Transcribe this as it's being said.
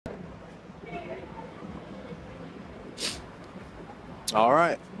All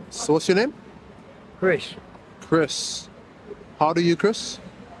right. So what's your name? Chris, Chris. How old are you, Chris?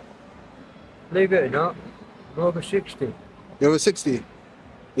 believe it or not, I'm over 60. You're over 60.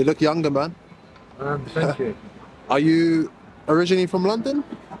 You look younger, man. Thank you. Are you originally from London?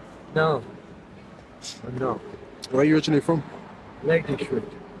 No, I'm not. Where are you originally from? Lake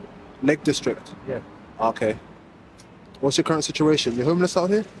District, Lake District. yeah. Okay. What's your current situation? You're homeless out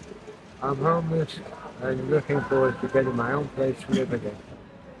here? I'm homeless and looking forward to getting my own place to live again.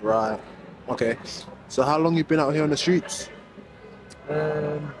 Right. Okay. So how long you been out here on the streets?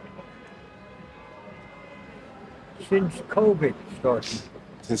 Um, since COVID started.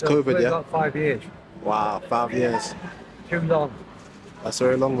 Since So for COVID, yeah? about 5 years. Wow, 5 years. Too long. That's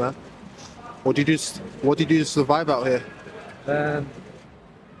very long, man. What do you do? What do you do to survive out here? Um,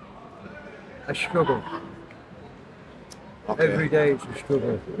 I struggle. Okay. Every day it's a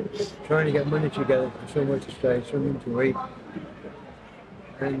struggle. Trying to get money together for somewhere to stay, something to eat.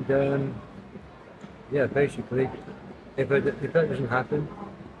 And yeah, basically, if that doesn't happen,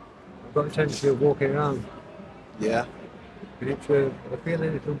 I've got a tendency of walking around. Yeah. And it's I feel a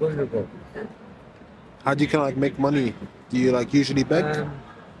little vulnerable. How do you kind of like make money? Do you like usually beg?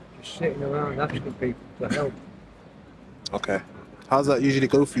 Just sitting around asking people for help. Okay. How's that usually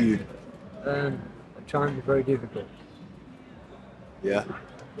go for you? At times it's very difficult. Yeah.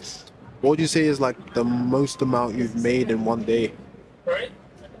 What would you say is like the most amount you've made in one day? I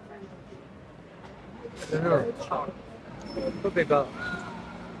don't know. Probably about.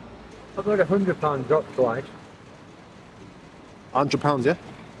 I've got £100 drop twice. £100, yeah?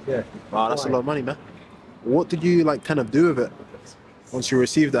 Yeah. Wow, that's a twice. lot of money, man. What did you like kind of do with it once you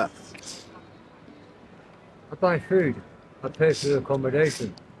received that? I buy food. I pay for the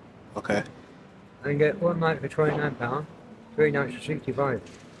accommodation. Okay. And get one night for £29, 3 nights for 65.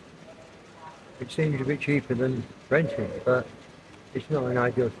 It seems a bit cheaper than renting, but it's not an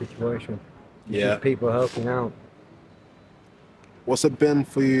ideal situation. It's Yeah. just people helping out. What's it been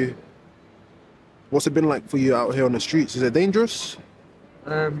for you? What's it been like for you out here on the streets? Is it dangerous?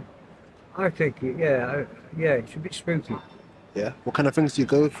 I think, yeah, it's a bit spooky. Yeah. What kind of things do you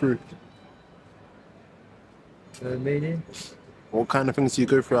go through? Meaning, What kind of things do you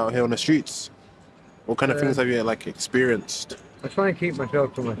go through out here on the streets? What kind of things have you like experienced? I try and keep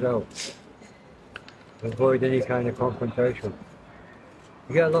myself to myself. Avoid any kind of confrontation.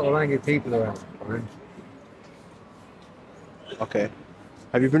 You get a lot of angry people around. Right? Okay.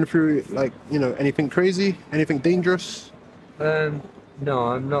 Have you been through like, anything crazy? Anything dangerous? No,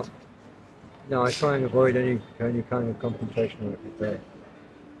 I'm not. No, I try and avoid any kind of confrontation.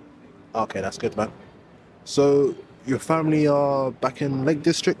 Okay, that's good, man. So your family are back in Lake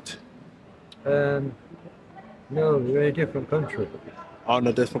District? No, we're in a different country. Oh,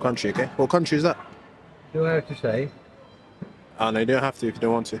 no, different country, okay. What country is that? Do I have to say? Oh, no, you don't have to if you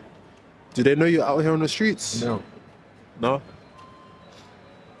don't want to. Do they know you're out here on the streets? No. No?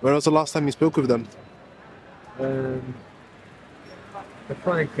 When was the last time you spoke with them? I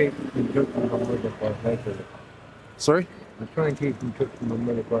try and keep in touch with my mother quite regularly. Sorry? I try and keep in touch with my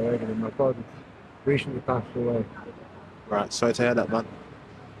mother quite regularly. My father recently passed away. Right, sorry to hear that, man.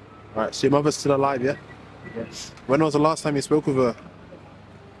 Right, so your mother's still alive, yeah? Yes. When was the last time you spoke with her?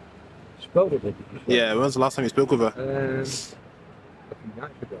 Spoke with her, did you say? Yeah, when was the last time you spoke with her? A few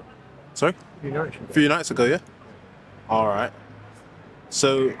nights ago. Sorry? A few nights ago. A few nights ago, yeah? Alright.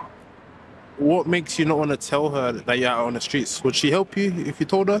 So, what makes you not want to tell her that you're out on the streets? Would she help you if you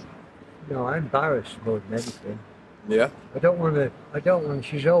told her? No, I'm embarrassed more than anything. Yeah? I don't want,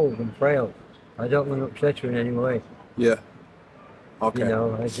 she's old and frail. I don't want to upset her in any way. Yeah. Okay. You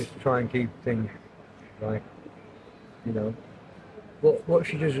know, I just try and keep things like, what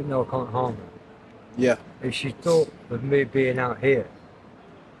she doesn't know can't harm her. Yeah. If she thought of me being out here,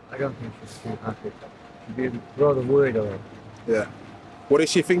 I don't think she'd be happy. She'd be rather worried of it. Yeah. What does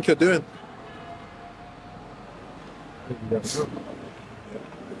she think you're doing? I don't know.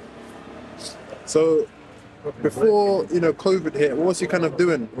 So, before, COVID hit, what was you kind of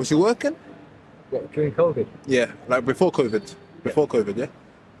doing? Was you working? What, during COVID? Yeah, like before COVID. Before COVID, yeah?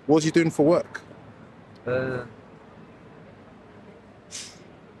 What was you doing for work?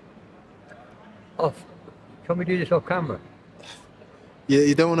 Off. Can we do this off camera?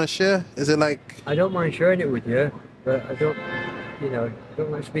 You don't want to share? Is it like... I don't mind sharing it with you, but I don't, I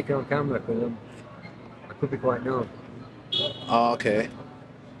don't like speaking on camera because I could be quite known. Oh, okay.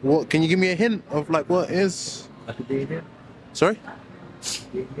 What, can you give me a hint of like what it is? Academia? Sorry?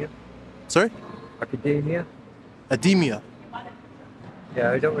 Academia? Sorry? Academia? Edemia.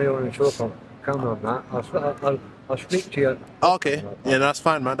 Yeah, I don't really want to talk on camera on that. I'll speak to you. Oh, okay. Yeah, that's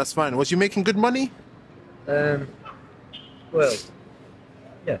fine, man. That's fine. Was you making good money? Well,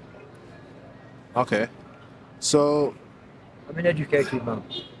 Okay. So, I'm an educated man.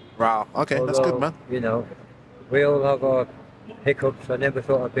 wow. Okay, that's good, Although, man. you know, we all have our hiccups. I never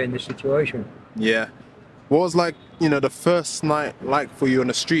thought I'd be in this situation. Yeah. What was like, you know, the first night like for you on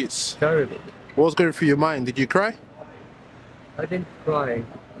the streets? Terrible. What was going through your mind? Did you cry? I didn't cry.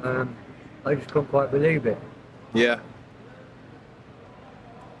 I just couldn't quite believe it. Yeah.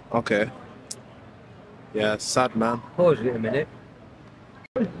 Okay. Yeah, sad, man. Pause it a minute.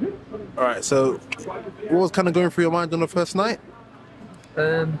 All right. So, what was kind of going through your mind on the first night?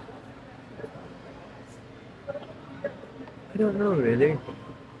 I don't know really.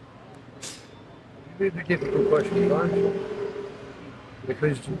 It's a difficult question to answer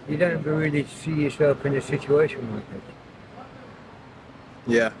because you don't ever really see yourself in a situation like this.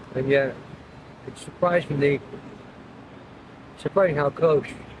 Yeah. And yet, it's surprising how close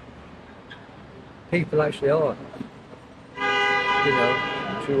people actually are. You know,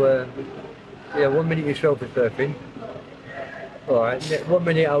 to yeah, 1 minute you're sofa surfing. All right, 1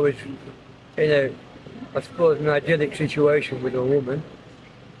 minute I was in I suppose, an idyllic situation with a woman.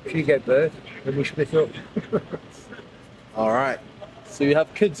 She gave birth, and we split up. All right. So you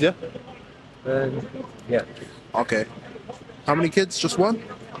have kids, yeah? Yeah. Okay. How many kids? Just one?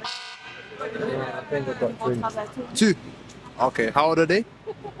 I think I've got twins. Two. Okay. How old are they?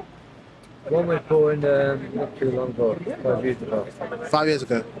 One was born not too long ago, 5 years ago. 5 years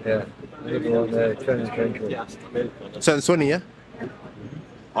ago. Yeah. The other one turning 20. Turns 20, yeah?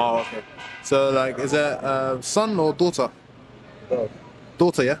 Oh, okay. So, like, is it son or daughter? Both.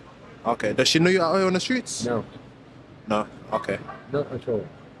 Daughter, yeah? Okay. Does she know you out here on the streets? No, No. Okay. not at all.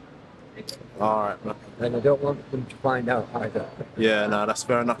 All right, man. And I don't want them to find out either. Yeah, no, that's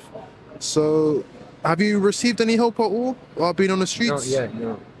fair enough. So, have you received any help at all while being on the streets? Not yet,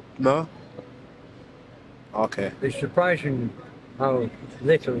 no. No? Okay. It's surprising how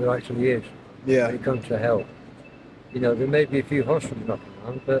little there actually is Yeah. when it comes to help. You know, there may be a few hospitals knocking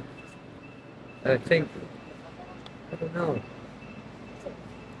around, but I think, I don't know,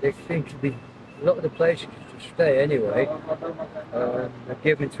 there seems to be a lot of the places to stay anyway are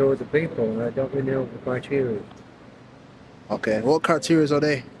given to other people, and I don't really know the criteria. Okay. What criteria are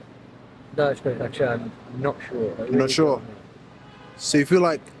they? No, actually, I'm not sure. You're not sure? So you feel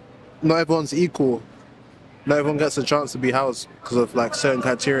like not everyone's equal? Not everyone gets a chance to be housed because of like certain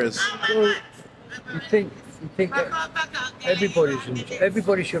criteria? Well, you think that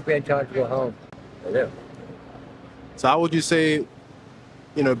everybody should be entitled to a home. Yeah. So how would you say,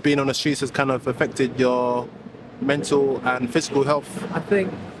 you know, being on the streets has kind of affected your mental and physical health? I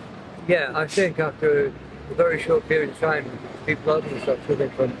think after a very short period of time, people are going to start suffering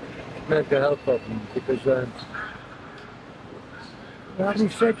from mental health problems because, well, having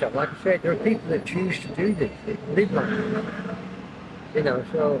said that, like I said, there are people that choose to do this, live like this. You know,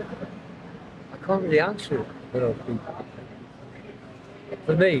 so I can't really answer for those people.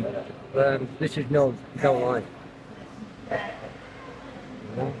 For me, this is no life.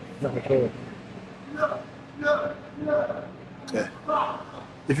 No, not at all. Okay.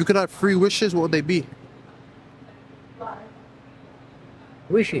 If you could have 3 wishes, what would they be?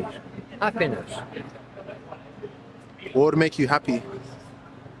 Wishes, happiness. What would make you happy?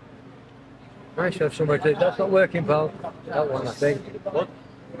 Nice to have somewhere to. That's not working, pal. That one, I think.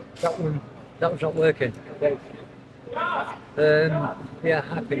 That was not working. Yeah,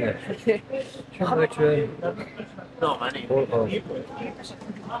 happiness. Somewhere to.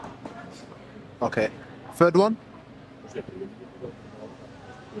 Okay. Third one?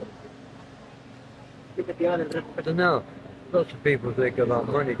 I don't know. Lots of people think about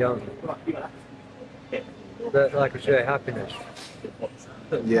money, don't they? But like I say, happiness.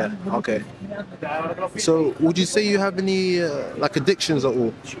 Yeah, okay. So would you say you have any like addictions at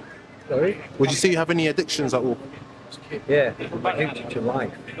all? Sorry? Would you say you have any addictions at all? Yeah, I'm addicted to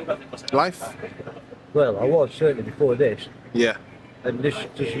life. Life? Well, I was certainly before this, Yeah. and this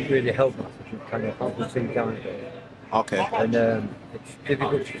doesn't really help much. It kind of helps me think down. Okay. And it's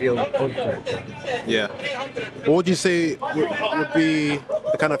difficult to feel positive. Yeah. What would you say would be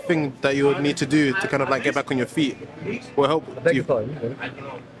the kind of thing that you would need to do to kind of like get back on your feet? What help? I beg your pardon?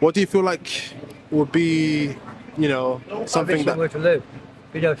 What do you feel like would be, you know, something Having somewhere that? to live,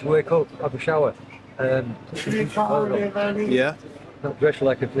 be able to wake up, have a shower, Yeah. not dress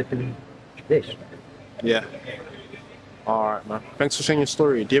like a flipping this. Yeah. All right, man. Thanks for sharing your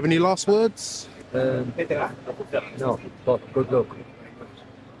story. Do you have any last words? No, but good luck.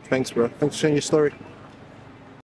 Thanks, bro. Thanks for sharing your story.